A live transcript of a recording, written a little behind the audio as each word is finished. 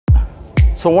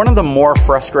So one of the more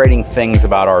frustrating things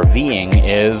about RVing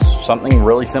is something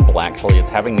really simple, actually. It's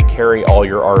having to carry all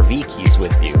your RV keys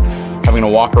with you. Having to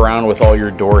walk around with all your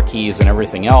door keys and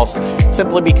everything else,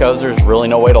 simply because there's really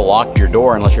no way to lock your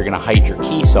door unless you're going to hide your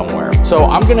key somewhere. So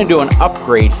I'm going to do an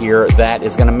upgrade here that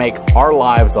is going to make our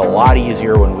lives a lot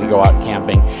easier when we go out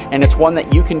camping. And it's one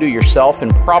that you can do yourself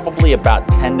in probably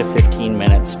about 10 to 15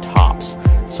 minutes tops.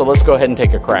 So let's go ahead and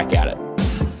take a crack at it.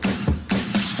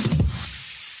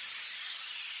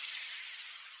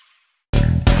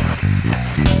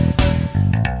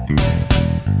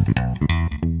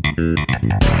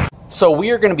 So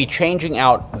we are going to be changing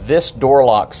out this door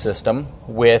lock system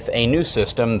with a new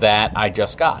system that I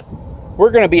just got.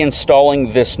 We're going to be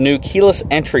installing this new keyless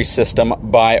entry system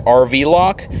by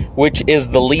RVLock, which is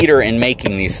the leader in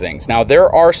making these things. Now,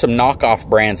 there are some knockoff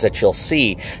brands that you'll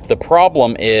see. The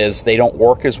problem is they don't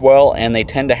work as well, and they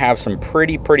tend to have some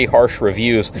pretty harsh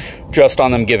reviews just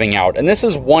on them giving out. And this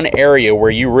is one area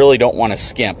where you really don't want to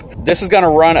skimp. This is going to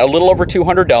run a little over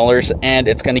 $200, and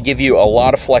it's going to give you a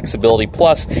lot of flexibility.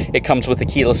 Plus, it comes with a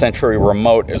keyless entry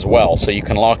remote as well, so you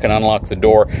can lock and unlock the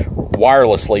door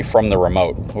wirelessly from the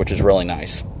remote, which is really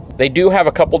nice. They do have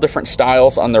a couple different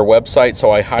styles on their website, so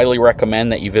I highly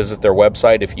recommend that you visit their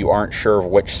website if you aren't sure of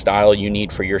which style you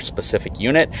need for your specific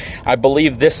unit. I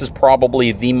believe this is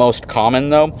probably the most common,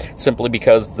 though, simply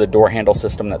because the door handle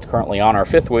system that's currently on our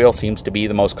fifth wheel seems to be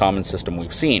the most common system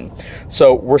we've seen.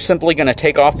 So we're simply going to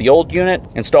take off the old unit,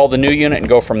 install the new unit, and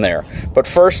go from there. But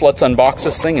first, let's unbox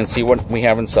this thing and see what we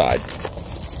have inside.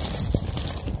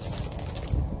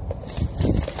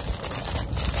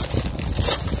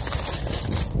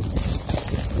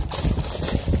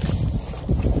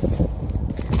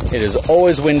 It is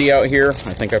always windy out here.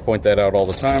 I think I point that out all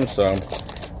the time, so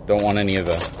don't want any of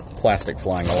the plastic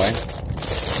flying away.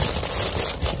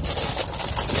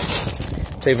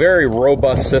 It's a very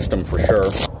robust system for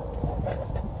sure.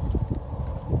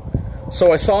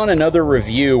 So I saw in another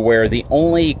review where the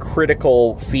only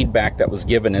critical feedback that was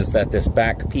given is that this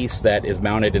back piece that is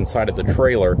mounted inside of the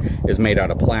trailer is made out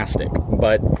of plastic,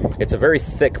 but it's a very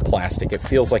thick plastic. It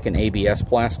feels like an ABS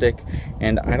plastic,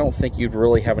 and I don't think you'd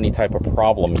really have any type of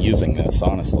problem using this,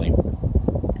 honestly.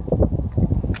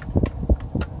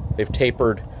 They've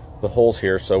tapered the holes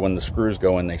here so when the screws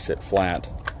go in they sit flat,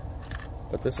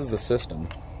 but this is the system.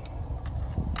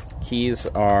 Keys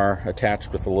are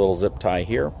attached with a little zip tie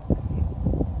here.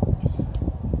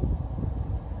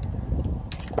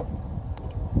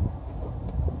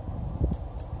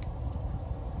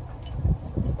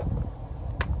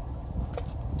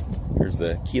 Here's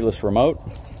the keyless remote.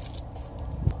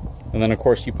 And then of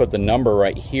course you put the number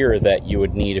right here that you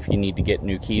would need if you need to get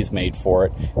new keys made for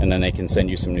it, and then they can send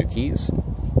you some new keys.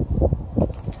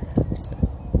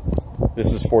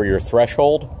 This is for your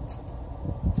threshold.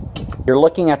 You're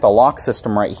looking at the lock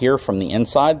system right here from the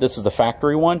inside. This is the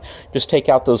factory one. Just take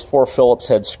out those 4 Phillips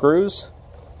head screws.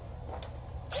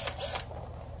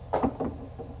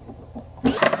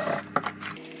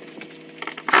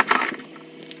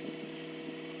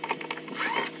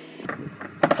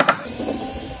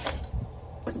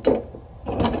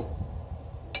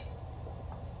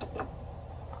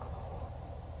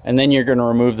 And then you're going to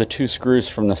remove the 2 screws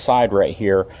from the side right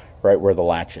here, right where the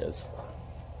latch is.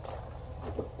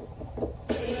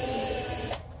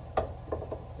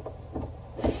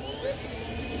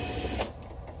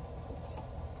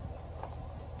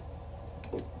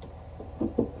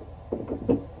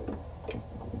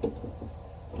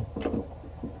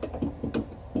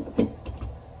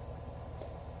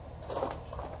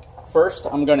 First,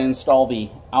 I'm going to install the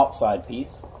outside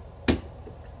piece.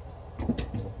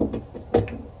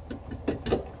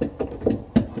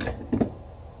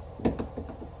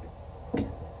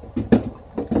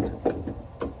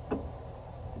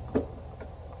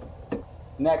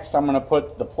 Next, I'm going to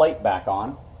put the plate back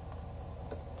on.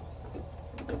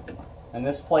 And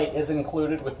this plate is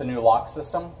included with the new lock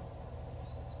system.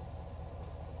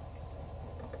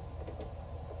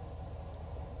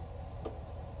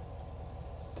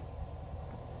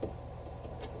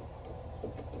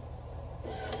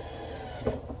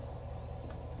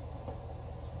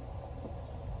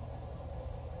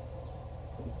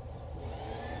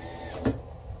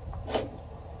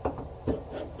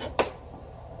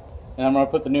 And I'm going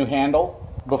to put the new handle.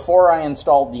 Before I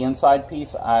installed the inside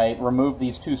piece, I removed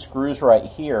these 2 screws right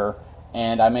here,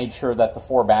 and I made sure that the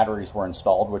 4 batteries were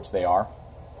installed, which they are.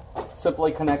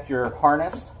 Simply connect your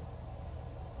harness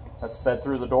that's fed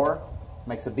through the door.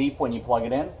 Makes a beep when you plug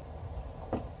it in.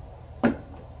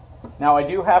 Now I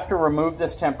do have to remove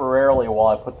this temporarily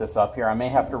while I put this up here. I may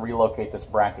have to relocate this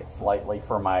bracket slightly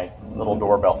for my little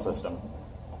doorbell system.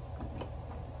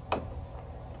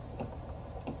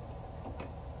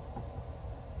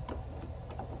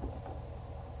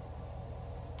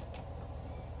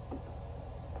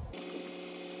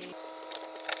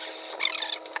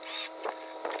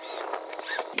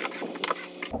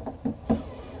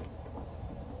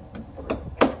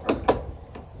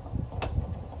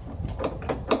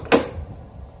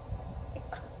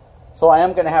 So I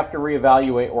am going to have to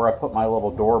reevaluate where I put my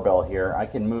little doorbell here. I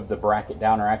can move the bracket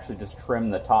down or actually just trim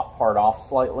the top part off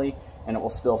slightly and it will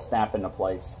still snap into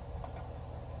place.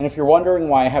 And if you're wondering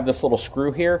why I have this little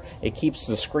screw here, it keeps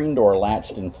the screen door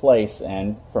latched in place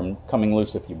and from coming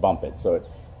loose if you bump it. So it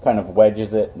kind of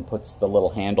wedges it and puts the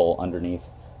little handle underneath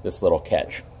this little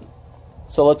catch.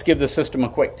 So let's give the system a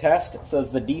quick test. It says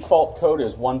the default code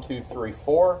is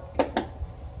 1234.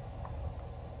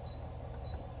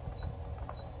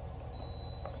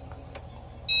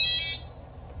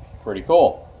 Pretty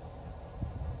cool.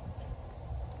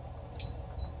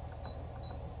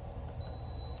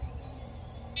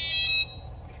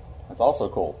 That's also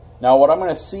cool. Now what I'm going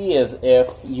to see is if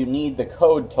you need the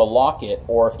code to lock it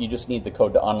or if you just need the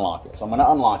code to unlock it. So I'm going to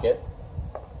unlock it.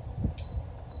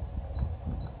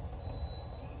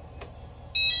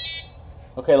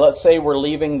 Okay, let's say we're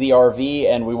leaving the RV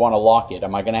and we want to lock it.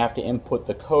 Am I going to have to input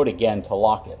the code again to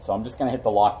lock it? So I'm just going to hit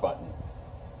the lock button.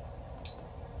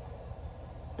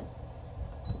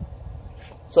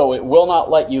 So it will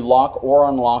not let you lock or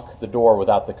unlock the door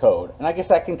without the code. And I guess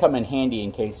that can come in handy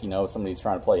in case, you know, somebody's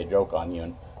trying to play a joke on you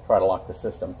and try to lock the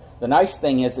system. The nice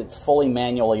thing is it's fully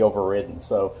manually overridden.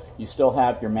 So you still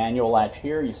have your manual latch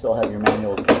here, you still have your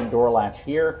manual door latch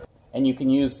here, and you can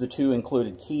use the two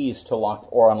included keys to lock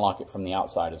or unlock it from the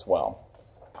outside as well.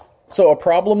 So a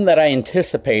problem that I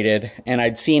anticipated and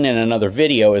I'd seen in another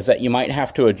video is that you might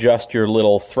have to adjust your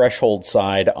little threshold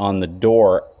side on the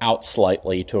door out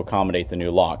slightly to accommodate the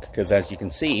new lock, because as you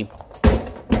can see,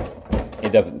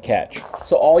 it doesn't catch.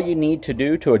 So all you need to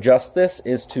do to adjust this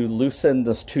is to loosen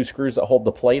those two screws that hold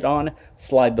the plate on,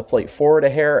 slide the plate forward a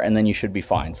hair, and then you should be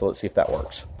fine. So let's see if that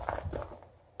works.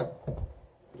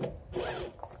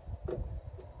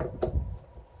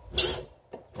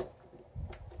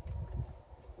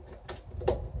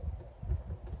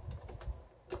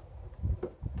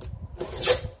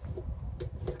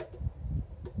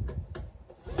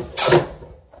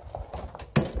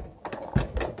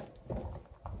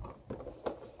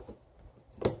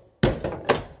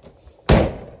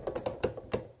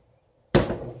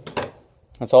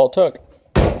 That's all it took.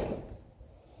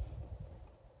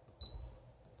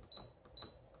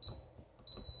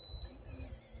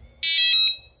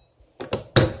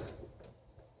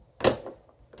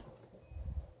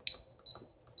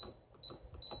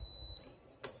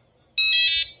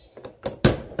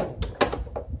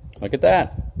 Look at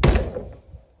that.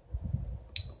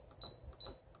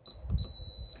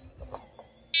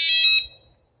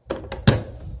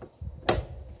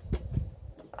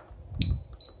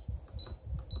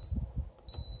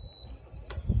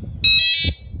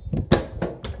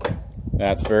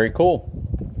 That's very cool.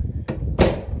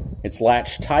 It's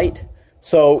latched tight.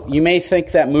 So you may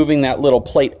think that moving that little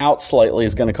plate out slightly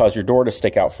is going to cause your door to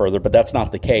stick out further, but that's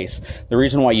not the case. The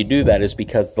reason why you do that is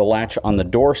because the latch on the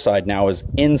door side now is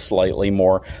in slightly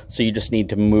more, so you just need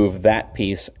to move that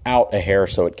piece out a hair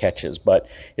so it catches. But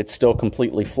it's still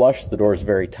completely flush, the door is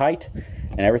very tight,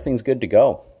 and everything's good to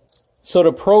go. So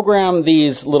to program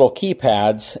these little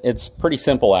keypads, it's pretty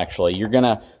simple actually. You're going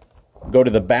to go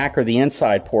to the back or the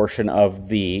inside portion of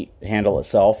the handle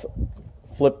itself,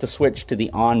 flip the switch to the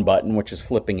on button, which is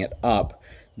flipping it up.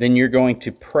 Then you're going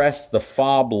to press the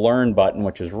fob learn button,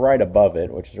 which is right above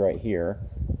it, which is right here.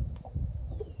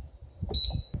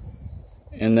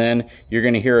 And then you're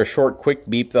going to hear a short quick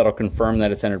beep that'll confirm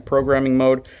that it's entered programming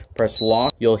mode. Press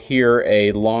lock. You'll hear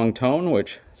a long tone,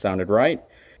 which sounded right.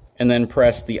 And then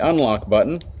press the unlock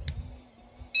button.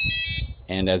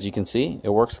 And as you can see, it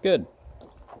works good.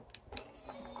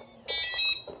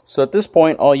 So at this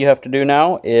point, all you have to do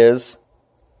now is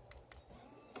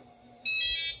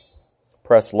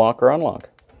press lock or unlock.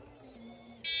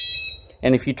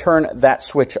 And if you turn that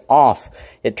switch off,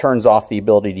 it turns off the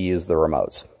ability to use the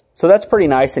remotes. So that's pretty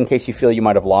nice in case you feel you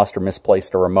might have lost or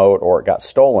misplaced a remote or it got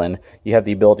stolen. You have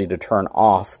the ability to turn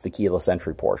off the keyless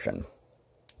entry portion.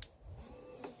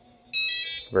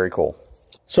 Very cool.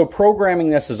 So programming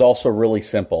this is also really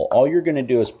simple. All you're going to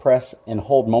do is press and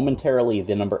hold momentarily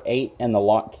the number 8 and the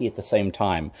lock key at the same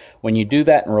time. When you do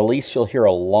that and release, you'll hear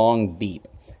a long beep.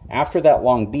 After that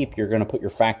long beep, you're going to put your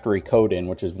factory code in,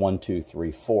 which is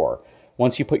 1234.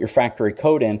 Once you put your factory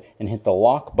code in and hit the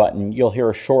lock button, you'll hear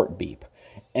a short beep.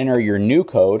 Enter your new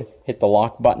code, hit the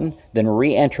lock button, then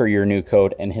re-enter your new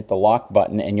code and hit the lock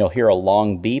button, and you'll hear a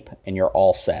long beep and you're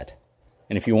all set.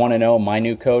 And if you want to know, my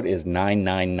new code is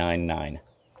 9999.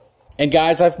 And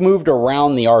guys, I've moved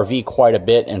around the RV quite a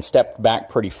bit and stepped back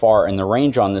pretty far, and the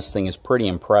range on this thing is pretty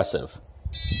impressive.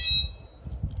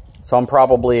 So I'm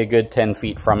probably a good 10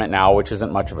 feet from it now, which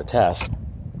isn't much of a test.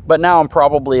 But now I'm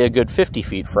probably a good 50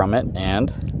 feet from it,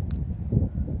 and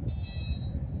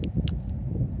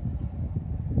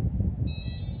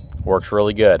Works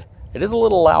really good. It is a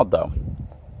little loud though.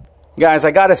 Guys,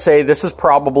 I gotta say, this is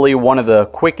probably one of the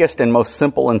quickest and most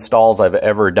simple installs I've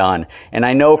ever done. And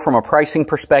I know from a pricing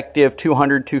perspective,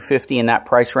 $200, $250 in that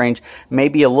price range may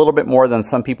be a little bit more than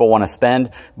some people want to spend,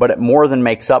 but it more than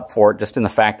makes up for it just in the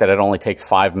fact that it only takes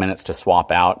 5 minutes to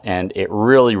swap out, and it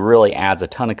really, really adds a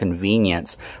ton of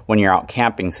convenience when you're out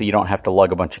camping so you don't have to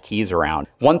lug a bunch of keys around.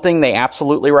 One thing they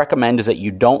absolutely recommend is that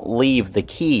you don't leave the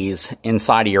keys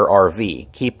inside of your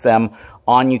RV. Keep them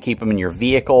on you, keep them in your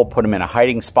vehicle, put them in a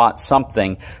hiding spot,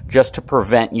 something, just to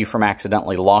prevent you from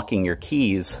accidentally locking your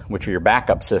keys, which are your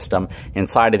backup system,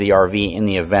 inside of the RV in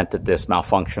the event that this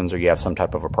malfunctions or you have some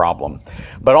type of a problem.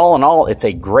 But all in all, it's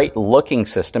a great looking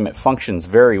system. It functions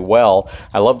very well.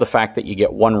 I love the fact that you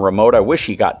get one remote. I wish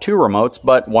you got 2 remotes,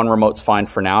 but one remote's fine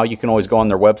for now. You can always go on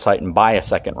their website and buy a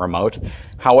second remote.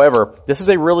 However, this is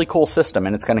a really cool system,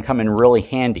 and it's going to come in really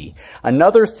handy.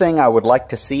 Another thing I would like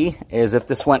to see is if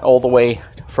this went all the way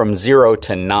from 0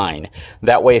 to 9.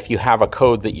 That way, if you have a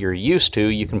code that you're used to,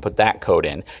 you can put that code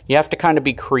in. You have to kind of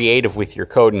be creative with your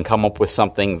code and come up with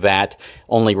something that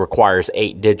only requires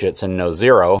 8 digits and no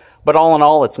 0. But all in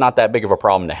all, it's not that big of a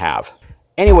problem to have.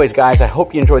 Anyways, guys, I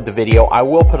hope you enjoyed the video. I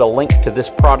will put a link to this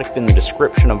product in the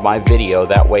description of my video.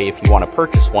 That way, if you want to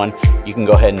purchase one, you can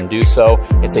go ahead and do so.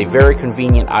 It's a very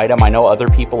convenient item. I know other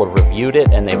people have reviewed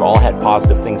it, and they've all had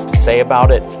positive things to say about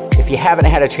it. If you haven't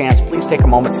had a chance, please take a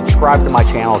moment, subscribe to my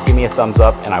channel, give me a thumbs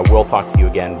up, and I will talk to you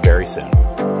again very soon.